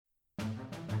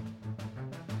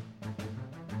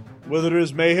Where there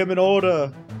is mayhem and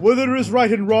order, where there is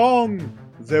right and wrong,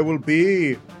 there will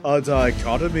be a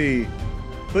dichotomy.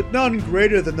 But none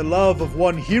greater than the love of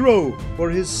one hero for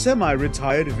his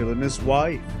semi-retired villainous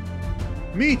wife.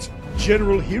 Meet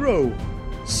General Hero,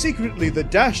 secretly the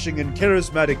dashing and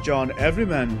charismatic John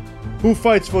Everyman, who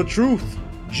fights for truth,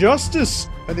 justice,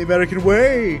 and the American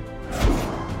way.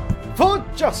 For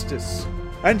justice!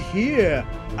 And here,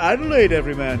 Adelaide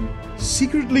Everyman,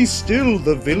 secretly still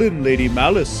the villain Lady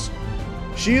Malice.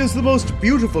 She is the most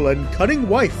beautiful and cunning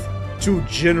wife to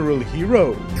General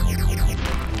Hero.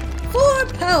 For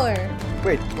power!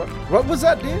 Wait, what was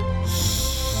that, dear?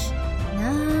 Shh.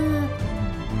 Nah.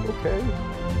 Okay.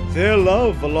 Their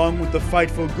love, along with the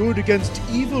fight for good against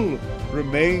evil,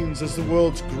 remains as the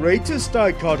world's greatest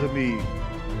dichotomy.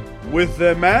 With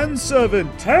their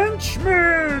manservant,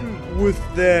 henchman! With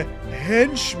their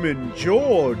henchman,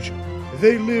 George,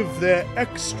 they live their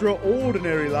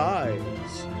extraordinary lives.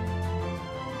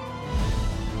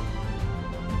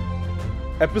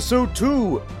 Episode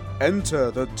 2,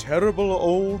 Enter the Terrible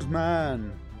Old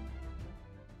Man.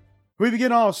 We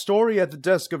begin our story at the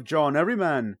desk of John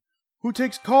Everyman, who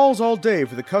takes calls all day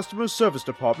for the customer service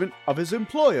department of his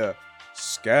employer,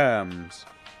 Scams.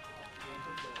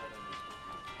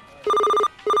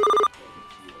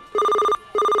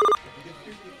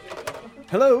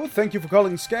 Hello, thank you for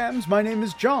calling Scams. My name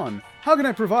is John. How can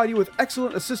I provide you with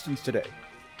excellent assistance today?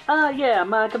 Yeah,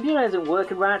 my computer isn't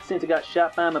working right since it got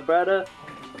shot by my brother.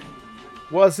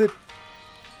 Was it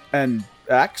an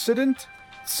accident,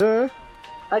 sir?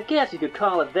 I guess you could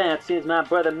call it that since my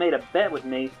brother made a bet with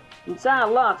me. Since I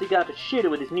lost, he got to shoot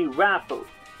it with his new rifle.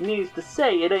 Needless to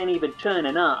say, it ain't even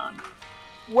turning on.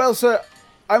 Well, sir,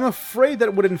 I'm afraid that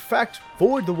it would in fact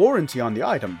void the warranty on the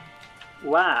item.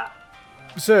 Why?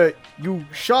 Sir, you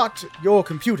shot your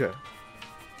computer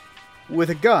with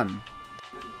a gun.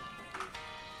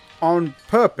 On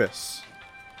purpose.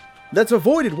 That's a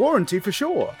voided warranty for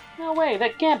sure. No way,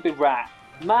 that can't be right.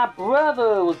 My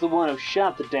brother was the one who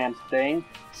shot the damn thing.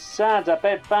 Besides, I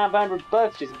paid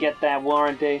 $500 just to get that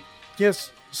warranty.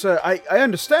 Yes, sir, I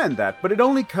understand that, but it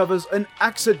only covers an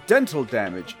accidental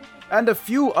damage, and a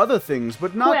few other things,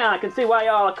 but not... Well, I can see why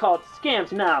y'all are called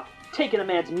scams now. Taking a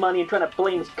man's money and trying to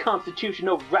blame his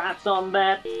constitutional rights on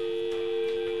that.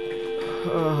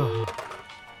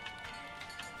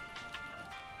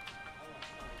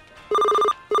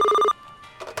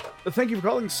 Thank you for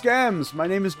calling Scams. My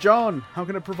name is John. How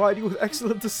can I provide you with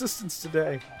excellent assistance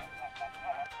today?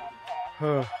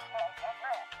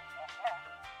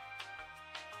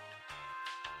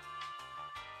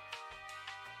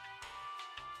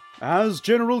 As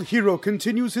General Hero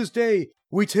continues his day,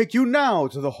 we take you now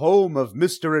to the home of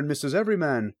Mr. and Mrs.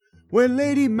 Everyman, where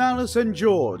Lady Malice and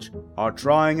George are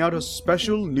trying out a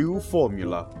special new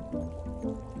formula.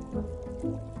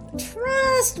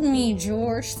 Trust me,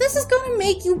 George. This is gonna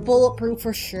make you bulletproof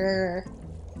for sure.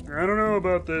 I don't know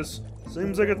about this.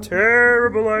 Seems like a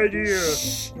terrible idea.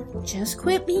 Shh. Just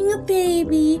quit being a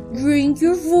baby, drink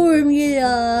your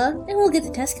formula, and we'll get the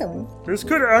test going. This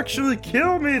could actually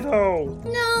kill me, though.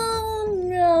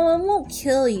 No, it won't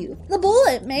kill you. The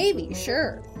bullet, maybe,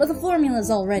 sure. But the formula's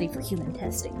all ready for human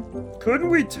testing. Couldn't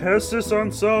we test this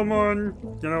on someone?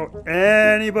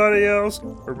 Anybody else?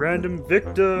 A random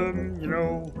victim,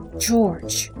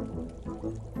 George,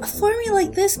 a formula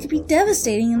like this could be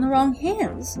devastating in the wrong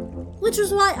hands, which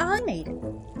is why I made it.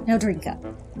 Now drink up.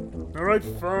 Alright,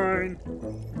 fine.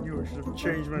 I knew I should have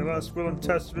changed my last will and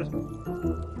testament.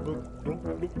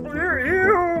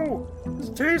 Ew! This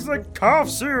tastes like cough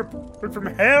syrup, but from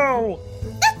hell!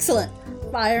 Excellent!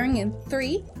 Firing in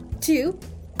 3, 2...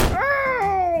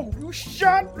 Ow! You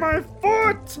shot my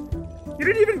foot! You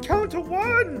didn't even count to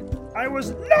 1! I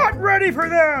was not ready for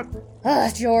that!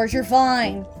 George, you're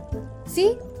fine.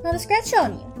 See? Not a scratch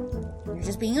on you. You're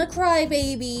just being a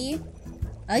crybaby.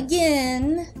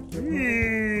 Again.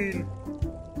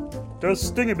 Does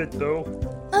sting a bit, though.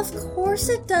 Of course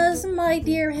it does, my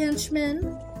dear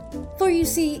henchman. For you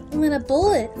see, when a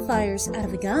bullet fires out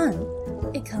of a gun,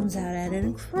 it comes out at an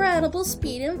incredible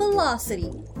speed and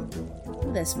velocity.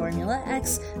 This formula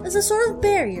acts as a sort of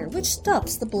barrier which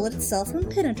stops the bullet itself from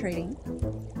penetrating.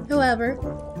 However,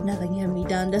 nothing can be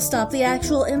done to stop the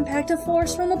actual impact of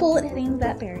force from a bullet hitting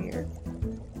that barrier.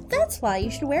 That's why you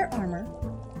should wear armor.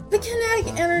 The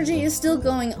kinetic energy is still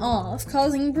going off,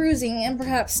 causing bruising and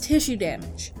perhaps tissue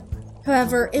damage.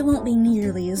 However, it won't be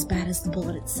nearly as bad as the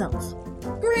bullet itself.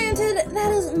 Granted,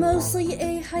 that is mostly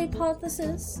a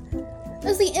hypothesis,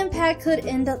 as the impact could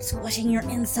end up squishing your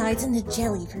insides into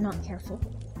jelly if you're not careful.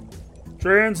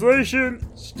 Translation: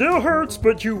 still hurts,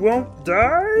 but you won't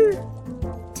die?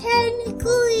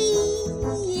 Technically,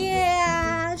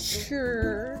 yeah, sure.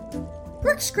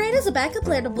 Works great as a backup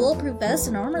layer to bulletproof vest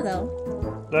and armor,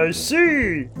 though. I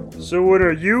see. So when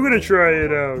are you gonna try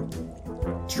it out?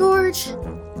 George,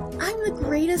 I'm the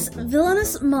greatest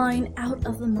villainous mind out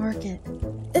of the market.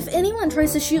 If anyone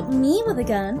tries to shoot me with a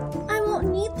gun, I won't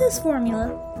need this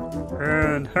formula.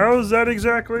 And how's that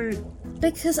exactly?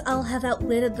 Because I'll have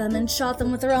outwitted them and shot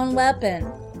them with their own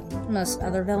weapon. Most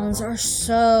other villains are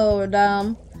so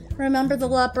dumb. Remember the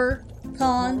leper,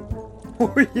 Khan?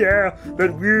 Oh yeah,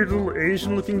 that weird little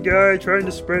Asian-looking guy trying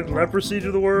to spread leprosy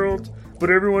to the world,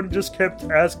 but everyone just kept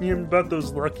asking him about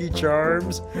those Lucky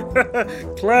Charms.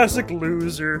 Classic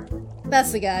loser.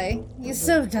 That's the guy. He's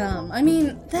so dumb. I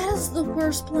mean, that is the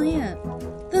worst plan.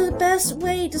 The best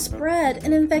way to spread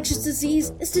an infectious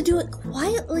disease is to do it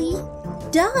quietly.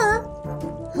 Duh!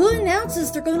 Who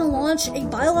announces they're going to launch a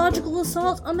biological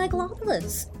assault on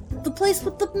Megalopolis? The place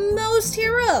with the most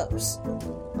heroes?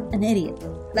 An idiot.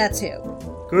 That's who.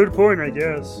 Good point, I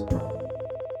guess.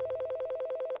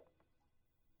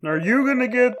 Are you gonna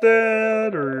get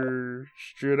that, or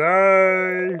should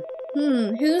I?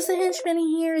 Who's the henchman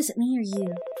here? Is it me or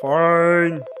you?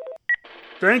 Fine.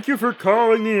 Thank you for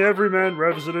calling the Everyman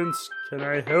residence. Can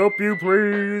I help you,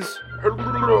 please?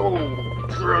 Hello,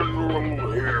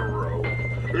 General Hero.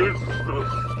 Is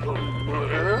this the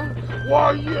man?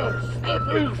 Why, yes, it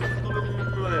is the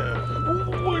man.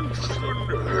 Winston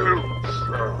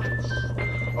Hillchurch.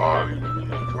 I need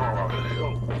your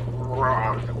help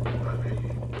right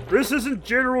away. This isn't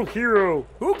General Hero.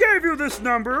 Who gave you this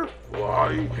number?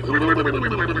 Why, General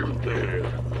Hero,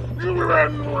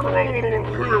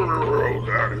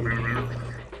 that is.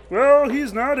 Well,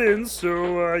 he's not in,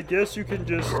 so I guess you can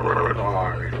just... Can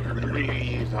I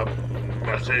leave a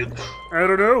message? I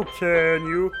don't know, can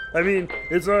you? I mean,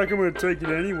 it's not like I'm gonna take it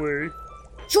anyway.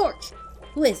 George!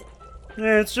 Who is it?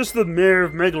 Yeah, it's just the mayor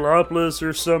of Megalopolis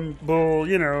or some bull,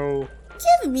 you know.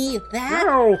 Give me that!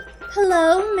 Ow!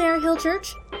 Hello, Mayor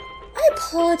Hillchurch. I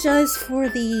apologize for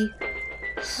the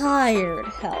hired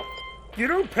help. You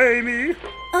don't pay me.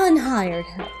 Unhired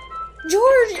help.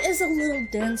 George is a little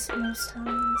dense most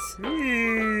times.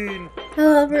 Mean.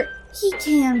 However, he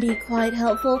can be quite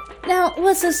helpful. Now,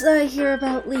 what's this I hear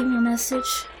about leaving a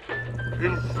message? Is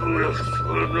this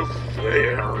the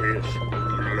nefarious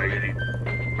Lady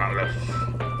Malice?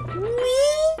 Me?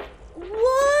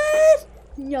 What?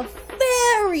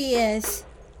 Nefarious?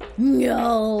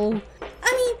 No.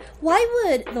 I mean, why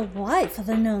would the wife of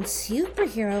a known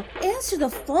superhero answer the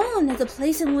phone at the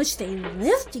place in which they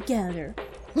live together?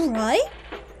 Right?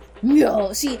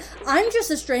 No, see, I'm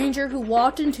just a stranger who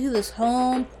walked into this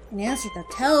home and answered the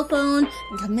telephone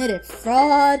and committed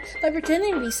fraud by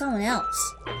pretending to be someone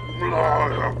else.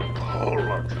 My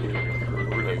apologies,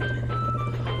 lady,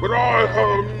 but I have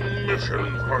a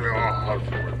mission for your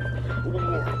husband. 1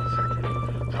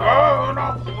 second. Turn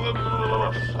off the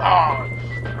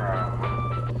massage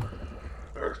tab.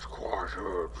 It's quite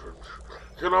urgent.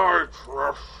 Can I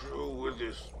trust you with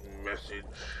this message?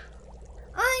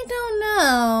 I don't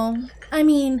know. I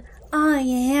mean, I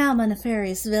am a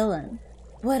nefarious villain.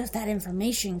 What if that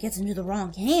information gets into the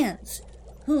wrong hands?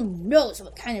 Who knows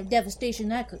what kind of devastation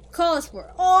that could cause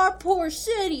for our poor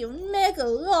city of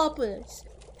Megalopolis?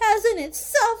 Hasn't it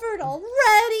suffered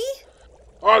already?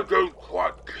 I don't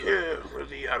quite care for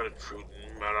the attitude,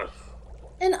 Malice.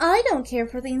 And I don't care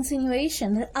for the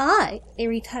insinuation that I, a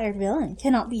retired villain,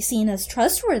 cannot be seen as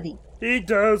trustworthy. He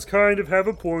does kind of have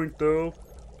a point, though.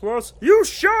 Plus, you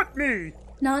shot me!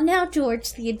 Not now,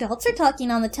 George. The adults are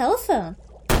talking on the telephone.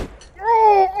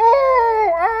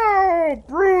 Oh,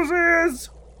 bruises!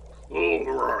 All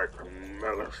right,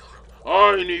 Malice.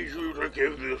 I need you to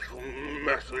give this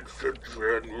message to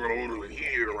General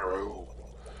Hero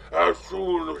as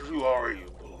soon as you are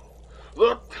able.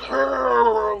 The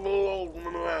terrible old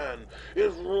man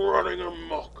is running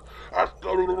amok at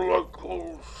the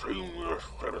local senior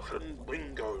citizen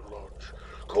bingo lodge,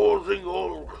 causing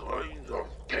all kinds of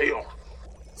chaos.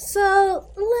 So,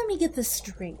 let me get this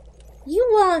straight. You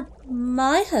want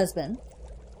my husband,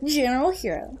 General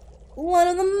Hero, one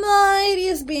of the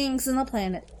mightiest beings on the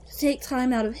planet, to take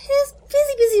time out of his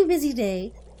busy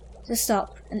day to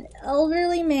stop an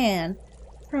elderly man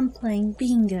from playing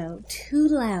bingo too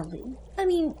loudly. I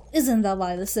mean, isn't that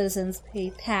why the citizens pay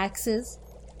taxes?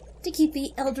 To keep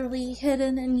the elderly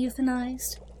hidden and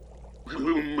euthanized?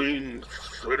 You mean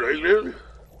sedated?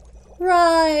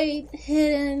 Right,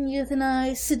 hidden,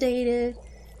 euthanized, sedated.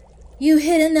 You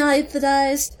hidden,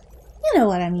 euthanized. You know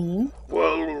what I mean.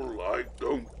 Well, I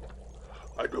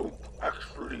don't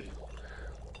actually.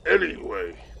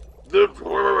 Anyway, the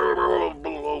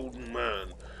terrible old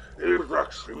man is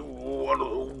actually one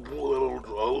of the world's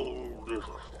oldest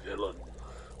villains.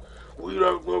 We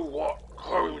don't know what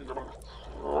kind of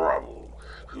trouble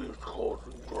he's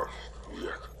causing just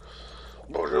yet.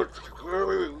 But it's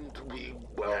going to be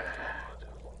bad.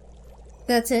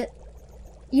 That's it?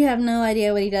 You have no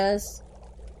idea what he does?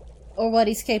 Or what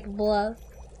he's capable of?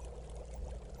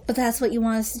 But that's what you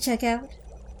want us to check out?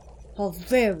 A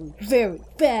very, very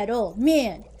bad old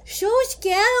man. So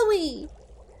scary!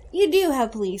 You do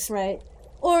have police, right?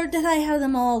 Or did I have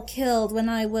them all killed when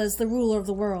I was the ruler of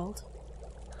the world?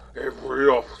 Every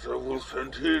officer we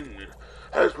sent in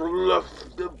has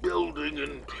left the building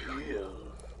in tears.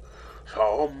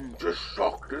 Some just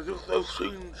shocked as if they've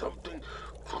seen something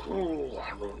too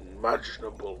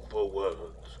unimaginable for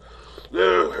words.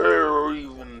 Their hair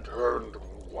even turned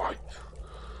white.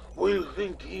 We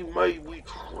think he may be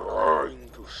trying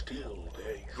to steal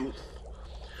their youth.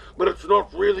 But it's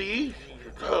not really easy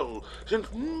to tell, since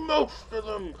most of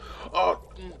them are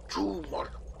in too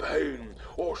much pain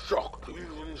or shock to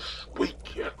even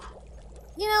speak yet.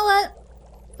 You know what?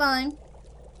 Fine.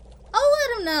 I'll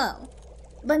let him know.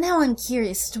 But now I'm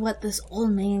curious as to what this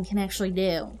old man can actually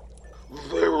do.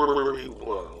 Very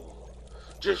well.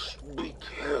 Just be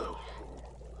careful.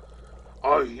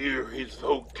 I hear his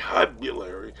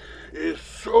vocabulary is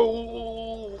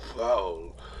so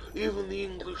foul, even the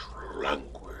English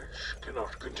language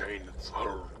cannot contain its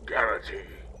vulgarity.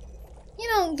 You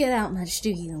don't get out much, do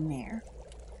you, Mayor?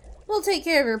 We'll take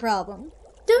care of your problem.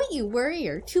 Don't you worry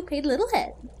your two-paid little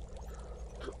head.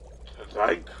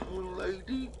 Thank you,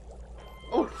 lady.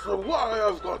 Also, while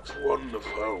I've got you on the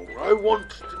phone, I want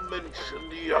to mention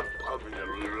the upcoming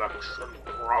election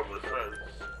promises.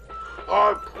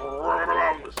 I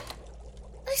promise.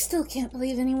 I still can't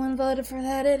believe anyone voted for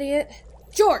that idiot.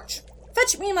 George,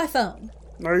 fetch me my phone.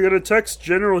 Are you gonna text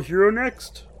General Hero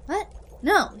next? What?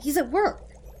 No, he's at work.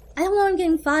 I don't want him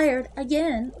getting fired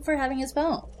again for having his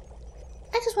phone.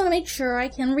 I just want to make sure I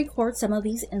can record some of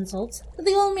these insults that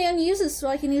the old man uses so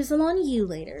I can use them on you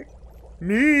later.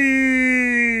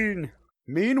 Mean!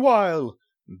 Meanwhile,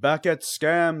 back at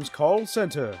Scam's call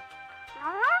center.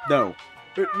 No.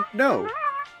 No.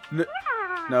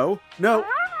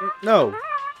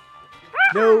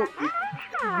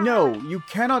 No, you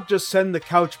cannot just send the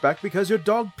couch back because your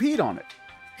dog peed on it.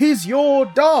 He's your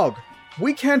dog.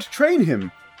 We can't train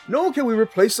him. Nor can we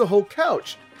replace the whole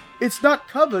couch. It's not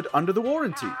covered under the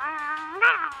warranty.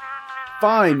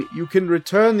 Fine, you can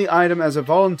return the item as a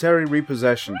voluntary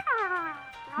repossession.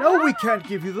 No, we can't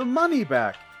give you the money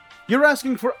back. You're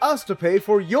asking for us to pay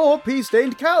for your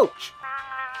pee-stained couch.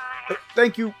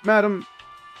 Thank you, madam.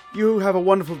 You have a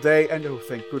wonderful day, and oh,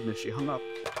 thank goodness she hung up.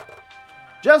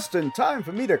 Just in time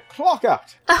for me to clock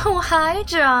out. Oh, hi,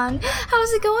 John.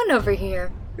 How's it going over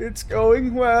here? It's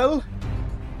going well.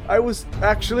 I was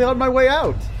actually on my way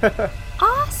out.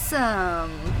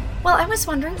 Awesome. Well, I was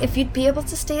wondering if you'd be able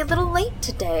to stay a little late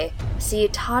today. See,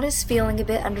 Todd is feeling a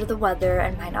bit under the weather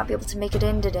and might not be able to make it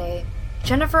in today.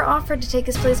 Jennifer offered to take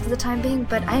his place for the time being,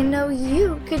 but I know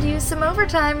you could use some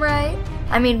overtime, right?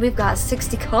 I mean, we've got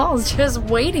 60 calls just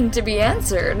waiting to be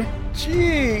answered.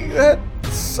 Gee, that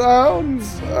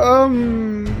sounds,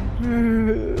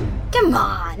 Come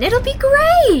on, it'll be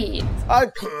great!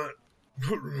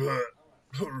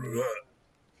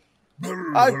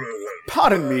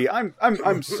 Pardon me,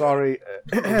 I'm sorry.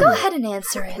 Go ahead and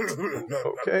answer it.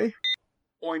 Okay.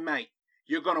 Oi, mate,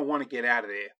 you're gonna want to get out of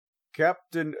there.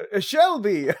 Captain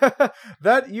Shelby!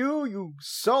 That you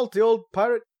salty old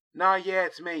pirate? Nah, yeah,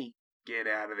 it's me. Get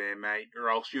out of there, mate, or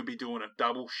else you'll be doing a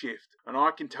double shift. And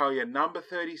I can tell you, number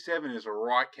 37 is a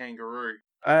right kangaroo.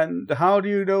 And how do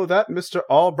you know that, Mr.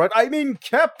 Albright? I mean,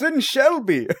 Captain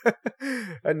Shelby!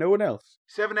 And no one else.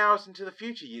 7 hours into the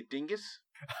future, you dingus.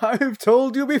 I've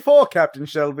told you before, Captain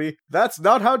Shelby. That's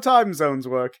not how time zones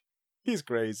work. He's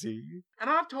crazy.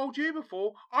 And I've told you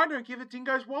before, I don't give a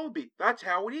dingo's wallaby. That's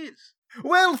how it is.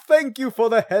 Well, thank you for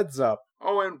the heads up.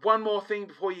 Oh, and one more thing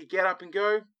before you get up and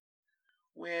go.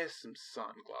 Wear some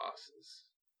sunglasses.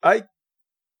 I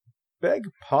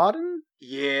beg pardon?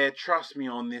 Yeah, trust me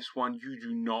on this one, you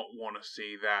do not want to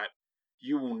see that.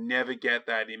 You will never get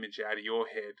that image out of your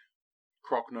head.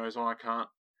 Croc knows I can't.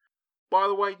 By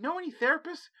the way, know any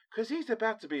therapists? Because he's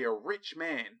about to be a rich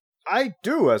man. I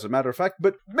do, as a matter of fact,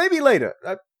 but maybe later.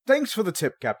 Thanks for the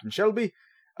tip, Captain Shelby.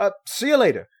 See you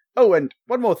later. Oh, and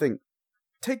one more thing.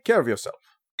 Take care of yourself.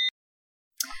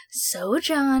 So,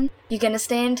 John, you gonna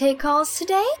stay and take calls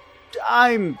today?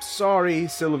 I'm sorry,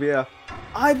 Sylvia.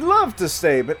 I'd love to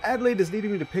stay, but Adelaide is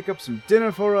needing me to pick up some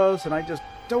dinner for us, and I just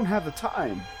don't have the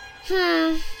time.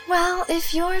 Well,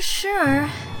 if you're sure,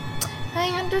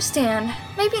 I understand.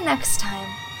 Maybe next time.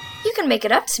 You can make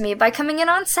it up to me by coming in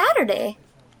on Saturday.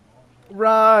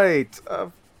 Right,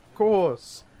 of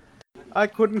course. I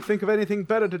couldn't think of anything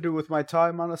better to do with my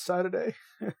time on a Saturday.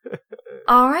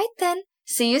 All right, then.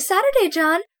 See you Saturday,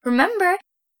 John. Remember,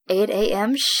 8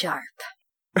 a.m. sharp.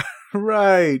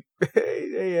 Right,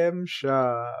 8 a.m.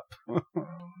 sharp.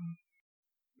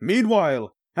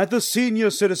 Meanwhile, at the Senior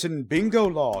Citizen Bingo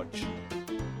Lodge.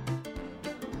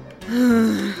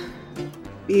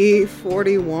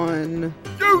 B-41.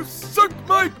 You sunk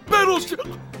my battleship!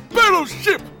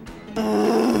 Battleship!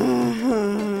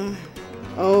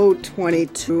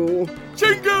 O-22.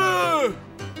 Chinga!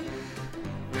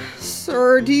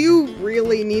 Sir, do you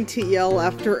really need to yell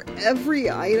after every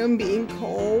item being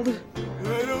called?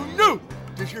 I don't know.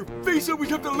 Does your face always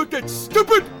have to look that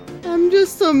stupid? I'm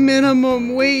just a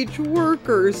minimum wage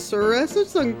worker, sir. That's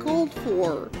just uncalled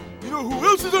for. You know who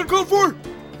else is uncalled for?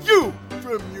 You!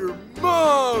 From your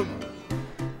mom!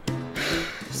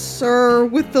 Sir,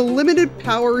 with the limited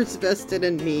powers vested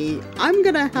in me, I'm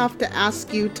gonna have to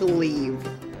ask you to leave.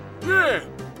 Yeah!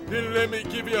 Then let me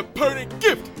give you a parting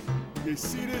gift! You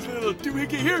see this little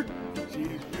doohickey here? She's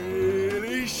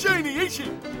really shiny, ain't she?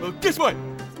 Well, guess what?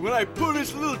 When I pull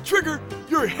this little trigger,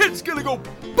 your head's gonna go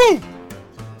boom!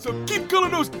 So keep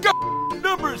calling those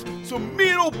numbers so me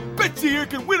and old Betsy here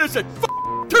can win us that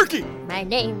turkey! My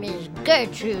name is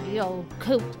Gertrude, you old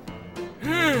coot.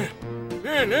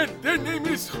 Man, that name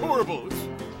is horrible. It's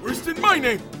worse than my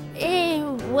name.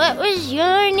 What was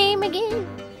your name again?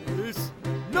 It's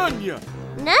Nanya.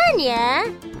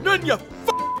 Nanya? Nanya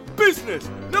business!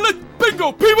 Now let's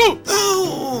bingo, people!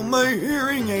 Oh, my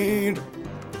hearing aid.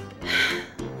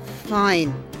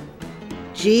 Fine.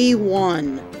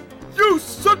 G1. You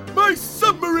sunk my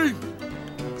submarine!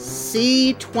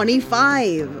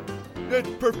 C-25.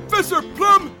 That Professor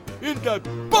Plum in the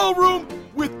ballroom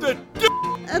with the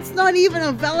That's not even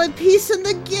a valid piece in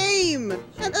the game!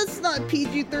 And that's not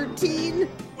PG-13.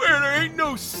 where there ain't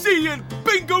no C in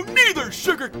bingo neither,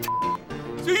 sugar.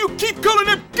 So you keep calling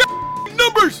them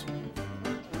numbers!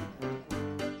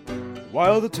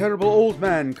 While the terrible old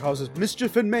man causes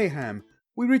mischief and mayhem,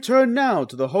 we return now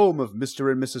to the home of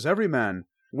Mr. and Mrs. Everyman,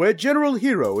 where General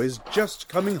Hero is just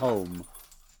coming home.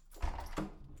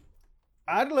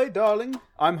 Adelaide, darling,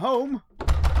 I'm home.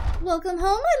 Welcome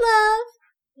home, my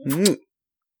love.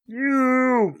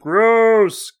 You,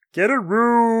 gross. Get a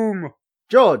room.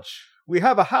 George, we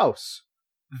have a house.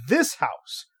 This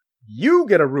house. You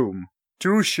get a room.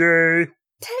 Touché.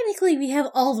 Technically, we have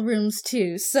all the rooms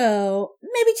too, so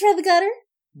maybe try the gutter.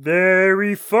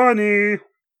 Very funny.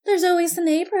 There's always the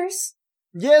neighbors.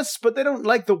 Yes, but they don't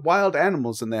like the wild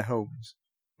animals in their homes.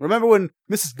 Remember when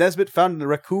Mrs. Nesbit found a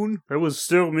raccoon? It was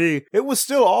still me. It was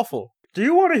still awful. Do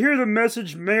you want to hear the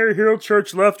message Mayor Hero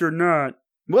Church left or not?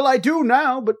 Well, I do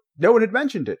now, but no one had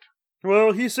mentioned it.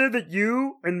 Well, he said that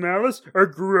you and Malice are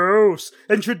gross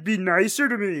and should be nicer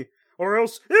to me, or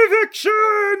else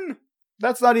eviction!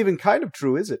 That's not even kind of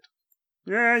true, is it?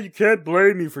 Yeah, you can't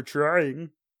blame me for trying.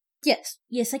 Yes,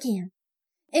 I can.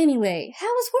 Anyway, how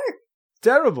was work?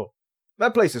 Terrible.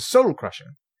 That place is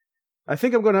soul-crushing. I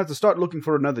think I'm going to have to start looking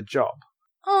for another job.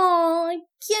 Aw,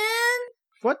 again?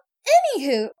 What?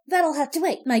 Anywho, that'll have to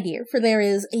wait, my dear, for there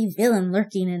is a villain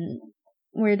lurking in...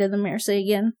 Where did the mayor say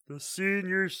again? The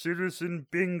Senior Citizen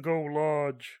Bingo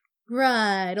Lodge.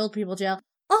 Right, old people jail.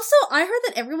 Also, I heard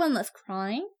that everyone left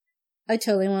crying. I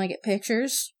totally want to get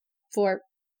pictures for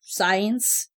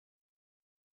science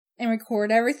and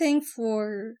record everything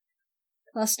for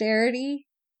posterity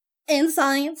and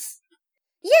science.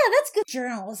 Yeah, that's good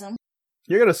journalism.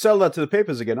 You're going to sell that to the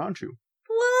papers again, aren't you?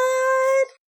 What?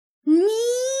 Me?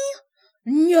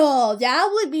 No,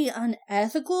 that would be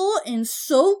unethical and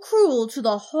so cruel to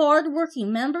the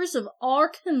hard-working members of our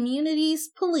community's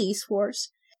police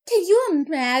force. Can you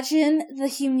imagine the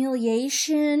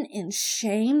humiliation and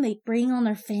shame they bring on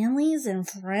their families and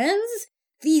friends?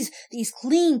 These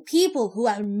clean people who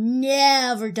have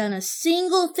never done a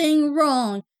single thing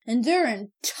wrong in their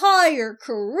entire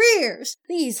careers.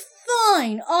 These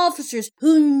fine officers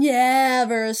who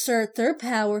never assert their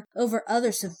power over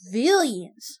other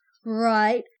civilians.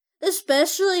 Right?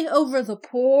 Especially over the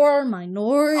poor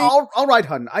minority. All right,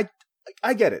 hun.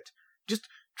 I get it. Just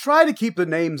try to keep the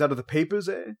names out of the papers,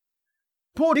 eh?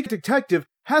 Poor Dick Detective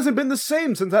hasn't been the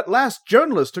same since that last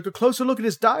journalist took a closer look at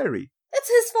his diary. It's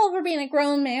his fault for being a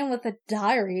grown man with a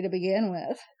diary to begin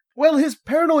with. Well, his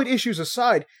paranoid issues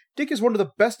aside, Dick is one of the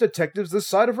best detectives this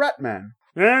side of Ratman.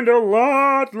 And a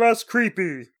lot less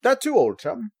creepy. That too, old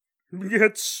chum.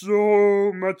 Yet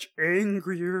so much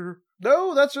angrier.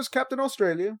 No, that's just Captain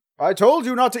Australia. I told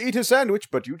you not to eat his sandwich,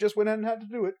 but you just went ahead and had to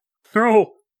do it.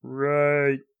 Oh,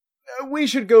 right. We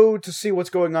should go to see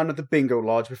what's going on at the Bingo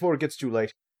Lodge before it gets too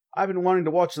late. I've been wanting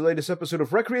to watch the latest episode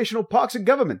of Recreational Parks and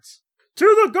Governments.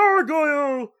 To the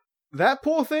gargoyle! That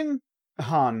poor thing?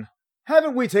 Han,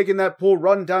 haven't we taken that poor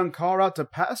run-down car out to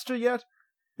pasture yet?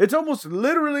 It's almost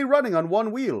literally running on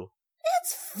one wheel.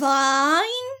 It's fine.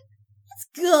 It's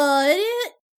good.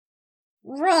 It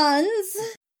runs.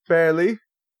 Barely.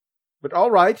 But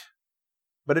all right.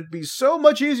 But it'd be so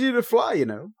much easier to fly, you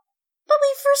know. But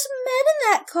we first met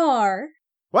in that car.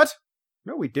 What?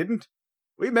 No, we didn't.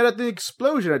 We met at the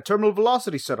explosion at terminal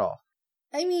velocity set off.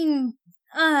 I mean,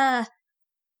 our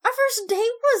first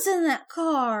date was in that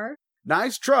car.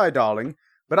 Nice try, darling.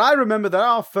 But I remember that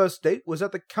our first date was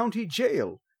at the county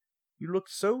jail. You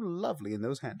looked so lovely in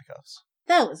those handcuffs.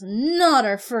 That was not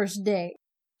our first date.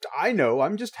 I know,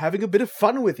 I'm just having a bit of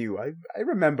fun with you. I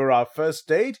remember our first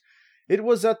date. It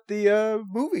was at the,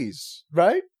 movies,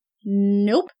 right?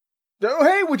 Nope. Oh,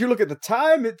 hey, would you look at the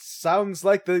time? It sounds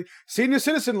like the Senior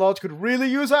Citizen Lodge could really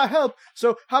use our help.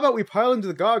 So how about we pile into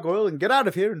the gargoyle and get out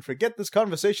of here and forget this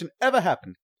conversation ever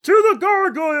happened? To the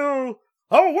gargoyle!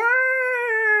 Away!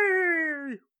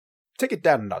 Take it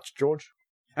down a notch, George.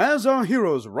 As our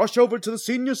heroes rush over to the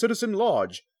Senior Citizen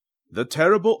Lodge, the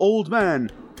terrible old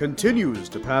man continues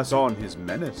to pass on his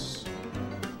menace.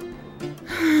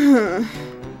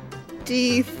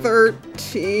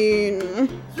 D13.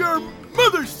 Your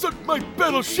mother sunk my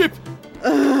battleship!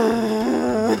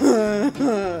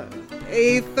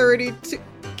 A32.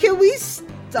 Can we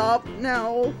stop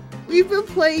now? We've been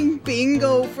playing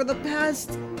bingo for the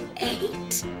past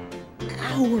 8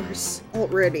 hours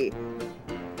already.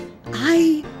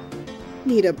 I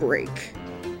need a break.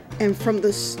 And from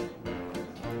this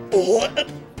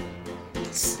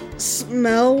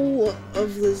smell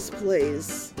of this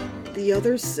place, the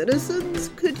other citizens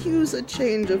could use a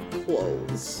change of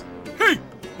clothes. Hey!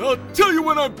 I'll tell you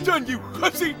when I'm done, you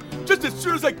hussy! Just as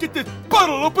soon as I get this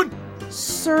bottle open!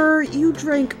 Sir, you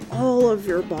drank all of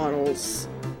your bottles.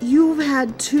 You've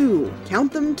had 2,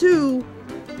 count them 2,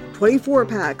 24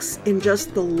 packs in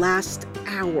just the last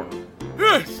hour.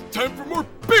 Yes, time for more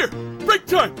beer! Break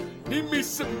time! Need me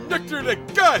some nectar in the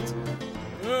gods!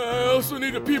 I also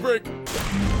need a pee break.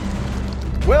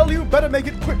 Well, you better make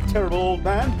it quick, terrible old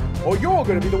man, or you're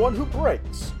going to be the one who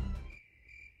breaks.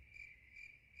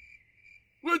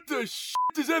 What the shit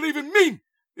does that even mean?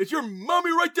 Did your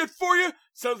mommy write that for you?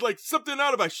 Sounds like something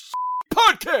out of a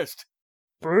podcast!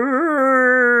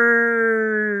 Burn!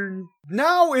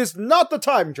 Now is not the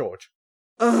time, George.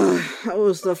 That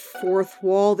was the 4th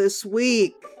wall this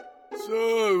week. So,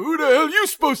 who the hell you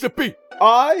supposed to be?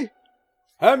 I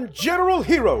am General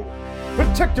Hero,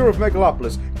 protector of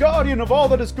Megalopolis, guardian of all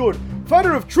that is good,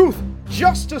 fighter of truth,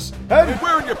 justice, and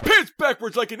wearing your pants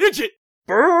backwards like an idiot!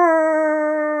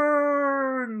 Burn!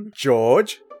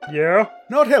 George? Yeah?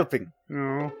 Not helping.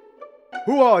 No.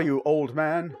 Who are you, old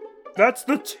man? That's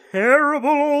the terrible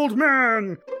old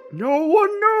man. No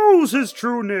one knows his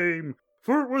true name,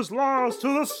 for it was lost to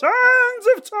the sands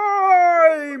of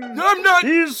time. I'm not...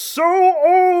 He's so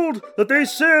old that they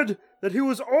said that he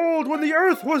was old when the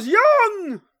earth was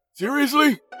young.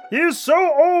 Seriously? He is so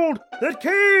old that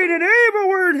Cain and Abel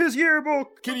were in his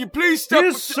yearbook. Can you please stop? He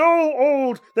is so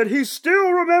old that he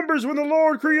still remembers when the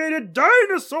Lord created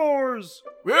dinosaurs.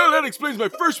 Well, that explains my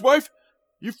first wife.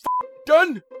 You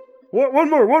done? One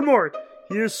more.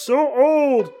 He is so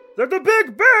old that the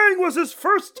Big Bang was his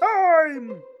first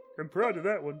time. I'm proud of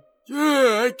that one.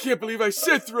 Yeah, I can't believe I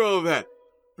sat through all of that.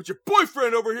 But your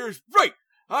boyfriend over here is right.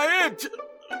 I am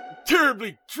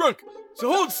terribly drunk.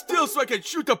 So hold still so I can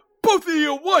shoot the both of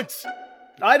you at once.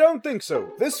 I don't think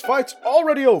so. This fight's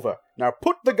already over. Now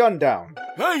put the gun down.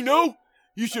 I know.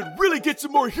 You should really get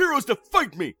some more heroes to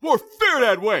fight me. More fair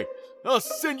that way. I'll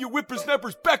send you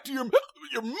whippersnappers back to your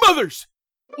mothers.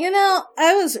 You know,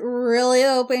 I was really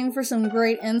hoping for some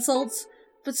great insults,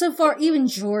 but so far even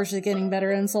George is getting better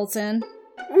insults in.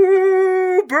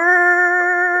 Ooh,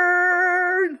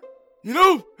 burn! You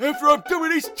know, after I'm done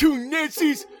with these 2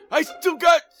 Nancys, I still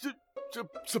got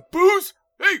some booze?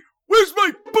 Hey, where's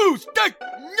my booze? God,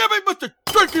 never must have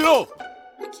drank it all!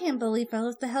 I can't believe I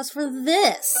left the house for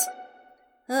this.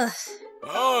 Ugh.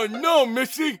 Oh no,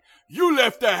 Missy! You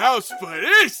left the house for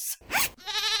this!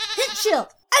 Heat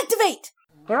shield, activate!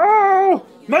 Oh,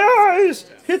 my eyes!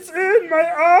 It's in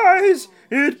my eyes!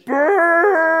 It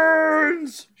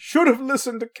burns! Should have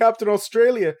listened to Captain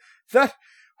Australia.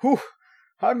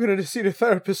 I'm gonna see the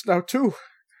therapist now, too.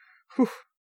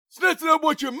 So that's not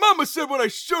what your mama said when I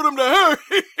showed him to her.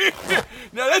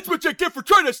 Now that's what you get for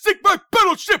trying to sink my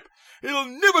battleship. It'll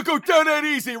never go down that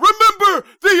easy. Remember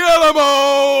the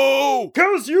Alamo!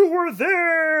 'Cause you were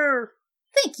there!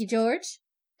 Thank you, George.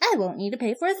 I won't need to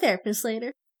pay for a therapist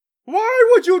later. Why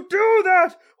would you do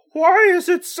that? Why is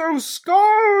it so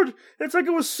scarred? It's like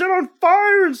it was set on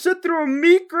fire and sent through a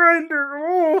meat grinder.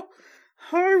 Oh,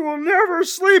 I will never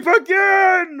sleep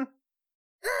again!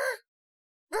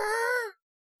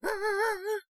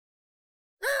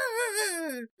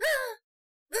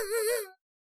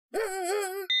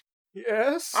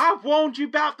 Yes? I've warned you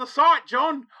about the sight,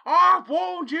 John. I've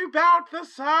warned you about the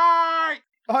sight.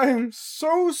 I am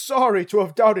so sorry to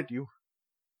have doubted you.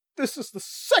 This is the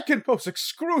second most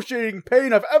excruciating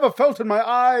pain I've ever felt in my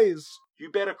eyes. You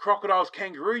better crocodile's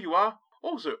kangaroo, you are.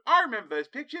 Also, I remember those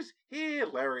pictures.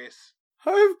 Hilarious.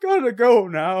 I've gotta go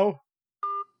now.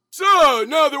 So,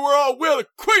 now that we're all well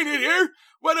acquainted here,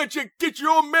 why don't you get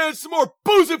your old man some more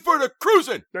boozing for the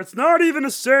cruising? That's not even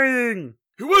a saying.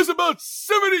 It was about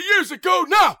 70 years ago.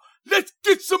 Now, let's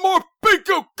get some more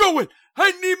bingo going.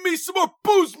 I need me some more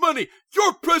booze money.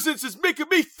 Your presence is making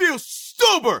me feel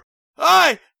sober.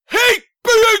 I hate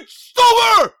being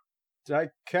sober!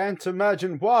 I can't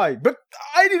imagine why, but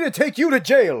I need to take you to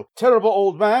jail, terrible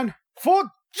old man,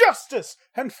 for justice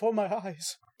and for my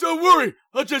eyes. Don't worry,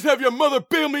 I'll just have your mother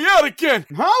bail me out again.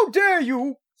 How dare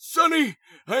you? Sonny,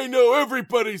 I know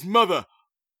everybody's mother,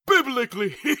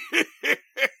 biblically. Is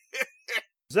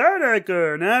that like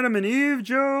an Adam and Eve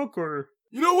joke, or?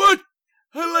 You know what?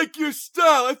 I like your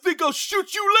style. I think I'll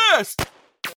shoot you last.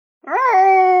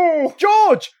 Oh!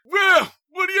 George! Well,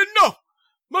 what do you know?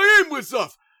 My aim was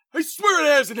off. I swear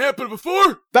it hasn't happened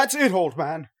before. That's it, old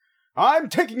man. I'm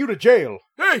taking you to jail.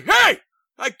 Hey!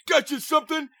 I got you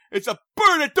something. It's a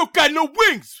bird that don't got no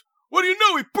wings. What do you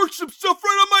know? He perched himself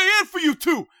right on my hand for you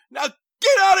two. Now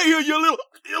get out of here, you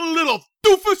little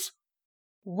doofus.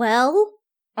 Well,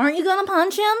 aren't you gonna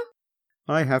punch him?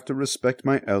 I have to respect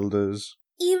my elders.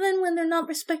 Even when they're not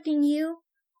respecting you?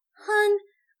 Hun,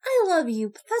 I love you,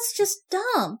 but that's just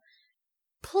dumb.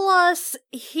 Plus,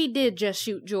 he did just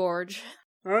shoot George.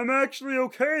 I'm actually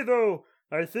okay, though.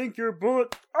 I think your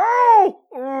bullet... Oh!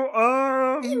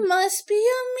 It must be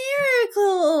a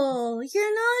miracle.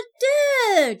 You're not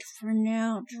dead for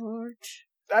now, George.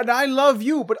 And I love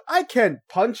you, but I can't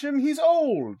punch him. He's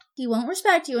old. He won't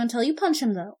respect you until you punch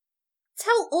him, though. That's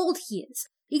how old he is.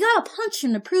 You gotta punch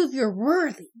him to prove you're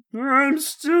worthy. I'm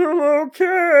still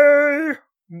okay.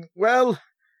 Well,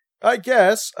 I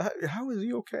guess. How is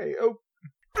he okay?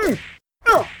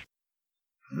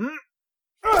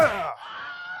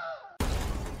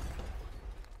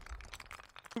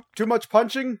 Too much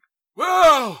punching?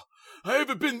 Wow! I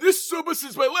haven't been this sober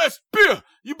since my last beer.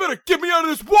 You better get me out of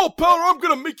this wall, pal, or I'm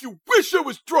gonna make you wish I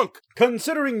was drunk.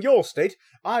 Considering your state,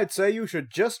 I'd say you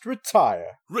should just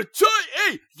retire. Retire?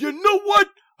 Hey, you know what?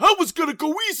 I was gonna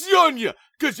go easy on you,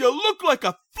 'cause you look like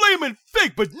a flaming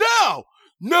fake, but now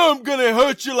I'm gonna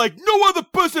hurt you like no other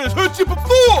person has hurt you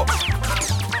before!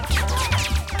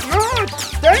 Oh,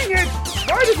 dang it!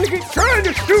 Why does he keep trying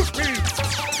to shoot me?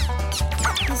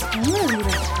 His aim is either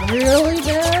really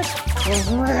bad or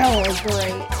really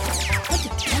great. What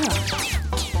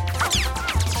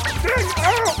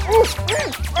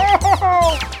the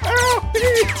hell?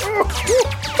 Dang!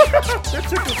 That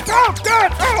took a... Oh,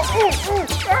 God!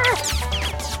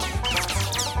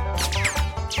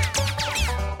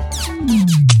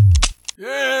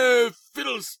 Yeah,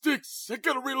 fiddlesticks. I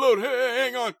gotta reload. Hey,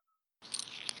 hang on.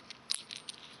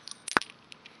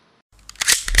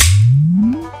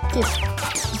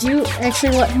 Did you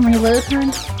actually let him reload,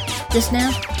 hun? Just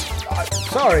now?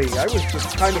 Sorry, I was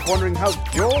just kind of wondering how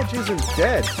George isn't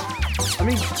dead. I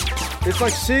mean, it's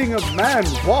like seeing a man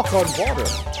walk on water,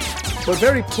 but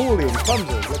very poorly and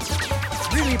clumsily.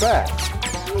 It's really bad.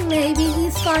 Maybe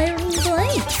he's firing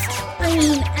blanks. I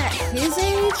mean, at his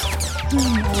age, who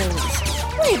knows?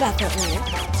 Worry about that later.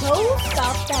 Go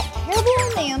stop that terrible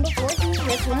old man before he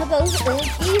hits one of those old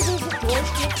geezers that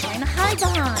George keeps trying to hide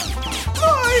behind.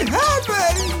 My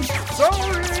heavens!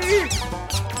 Sorry!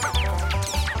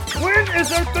 When is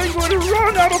that thing going to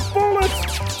run out of bullets?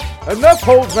 Enough,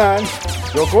 old man.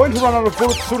 You're going to run out of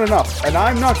bullets soon enough, and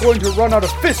I'm not going to run out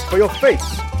of fists for your face.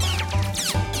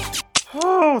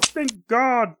 Oh, thank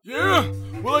God. Yeah?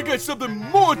 Well, I got something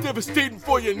more devastating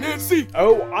for you, Nancy.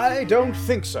 Oh, I don't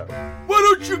think so. Why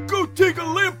don't you go take a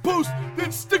lamppost,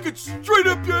 then stick it straight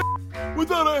up your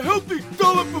without a healthy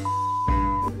dollop of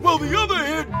while the other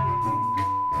hand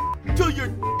till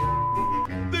you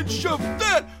then shove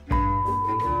that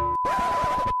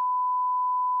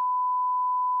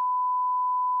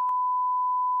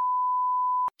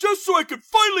just so I can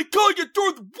finally call you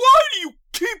Dorothy. Why do you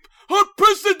keep on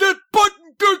pressing that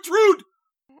button, Gertrude?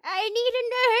 I need a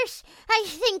nurse. I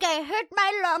think I hurt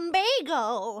my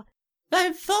lumbago.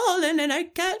 I've fallen and I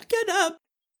can't get up.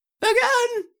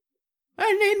 Again!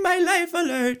 I need my life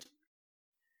alert.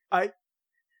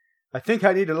 I think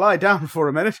I need to lie down for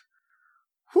a minute.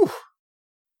 Whew.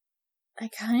 I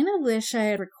kind of wish I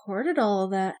had recorded all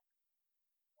of that.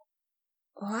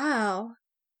 Wow.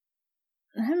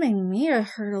 That made me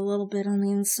hurt a little bit on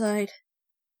the inside.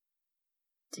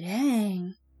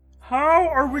 Dang. How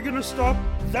are we gonna stop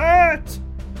that?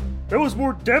 That was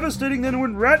more devastating than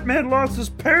when Ratman lost his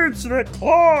parents to that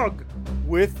clog!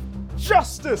 With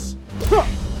justice!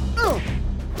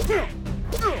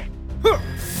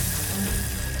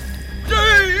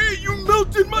 Hey, you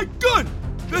melted my gun!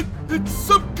 That's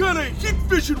some kind of heat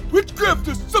vision witchcraft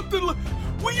or something like...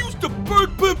 We used to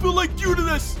burn people like you to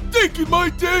that stake in my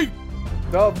day!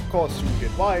 Of course you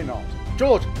did, why not?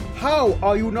 George, how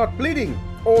are you not bleeding?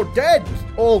 Or dead?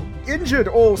 Or injured?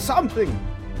 Or something?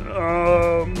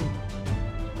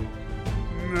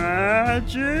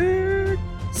 Magic?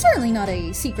 Certainly not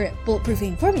a secret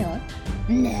bulletproofing formula.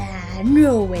 Nah,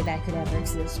 no way that could ever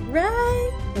exist.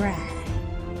 Right.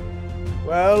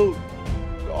 Well,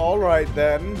 alright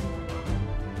then.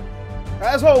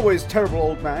 As always, terrible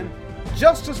old man,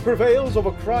 justice prevails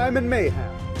over crime and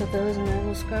mayhem. But those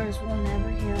invisible scars will never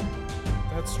heal.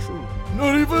 That's true.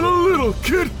 Not even a little,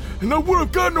 kid! And I would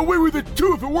have gotten away with it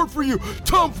too if it weren't for you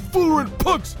tomfoolery and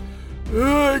punks!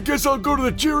 I guess I'll go to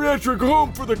the geriatric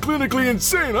home for the clinically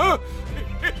insane, huh?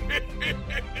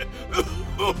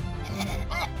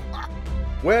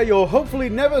 Where you'll hopefully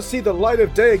never see the light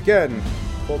of day again,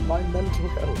 for my mental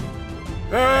health.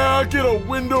 I'll get a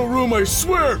window room, I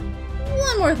swear!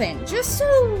 One more thing, just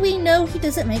so we know he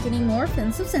doesn't make any more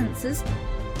offensive sentences.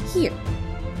 Here.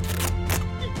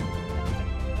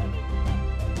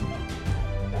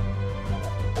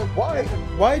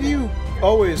 Why do you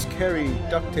always carry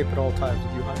duct tape at all times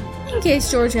with you, honey? In case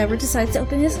George ever decides to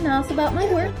open his mouth about my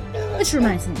work. Which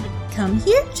reminds me, come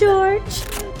here, George.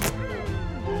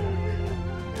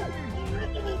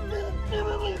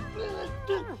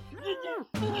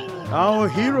 Our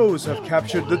heroes have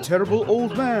captured the terrible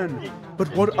old man,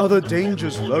 but what other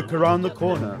dangers lurk around the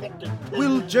corner?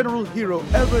 Will General Hero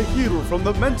ever heal from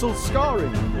the mental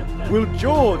scarring? Will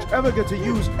George ever get to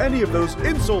use any of those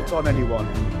insults on anyone?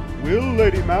 Will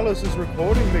Lady Malice's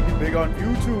recording make it big on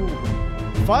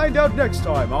YouTube? Find out next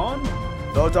time on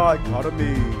The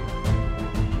Dichotomy.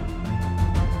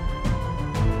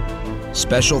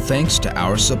 Special thanks to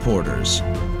our supporters.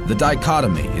 The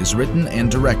Dichotomy is written and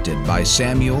directed by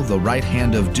Samuel the Right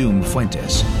Hand of Doom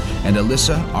Fuentes and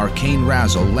Alyssa Arcane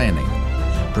Razzle Lanning.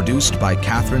 Produced by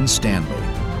Catherine Stanley.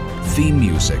 Theme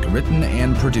music written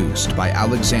and produced by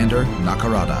Alexander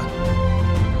Nakarada.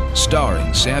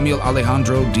 Starring Samuel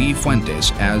Alejandro D.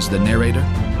 Fuentes as the narrator,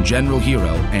 General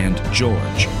Hero, and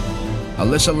George.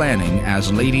 Alyssa Lanning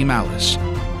as Lady Malice.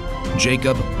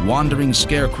 Jacob Wandering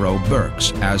Scarecrow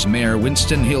Burks as Mayor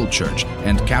Winston Hillchurch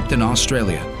and Captain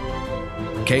Australia.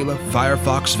 Kayla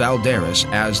Firefox Valderas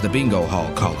as the Bingo Hall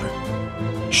caller.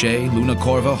 Shay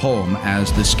Lunacorva Holm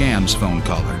as the Scams phone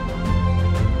caller.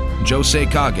 Jose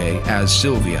Kage as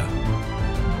Sylvia.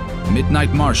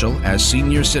 Midnight Marshall as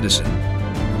Senior Citizen.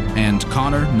 And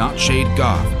Connor Notshade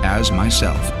Goff as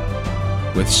myself.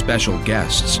 With special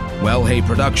guests, Wellhay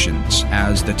Productions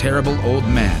as the Terrible Old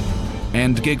Man,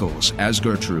 and Giggles as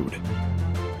Gertrude.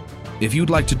 If you'd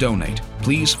like to donate,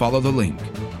 please follow the link.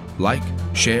 Like,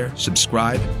 share,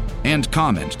 subscribe, and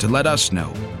comment to let us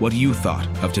know what you thought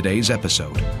of today's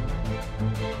episode.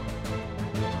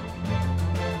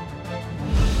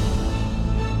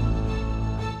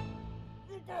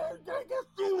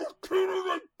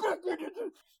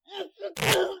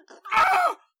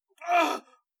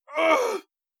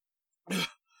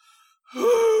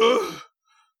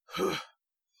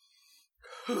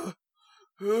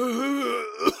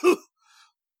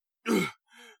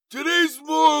 Today's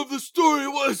moral of the story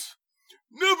was,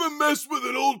 never mess with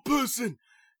an old person.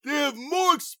 They have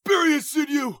more experience than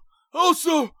you.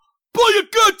 Also, pull your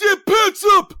goddamn pants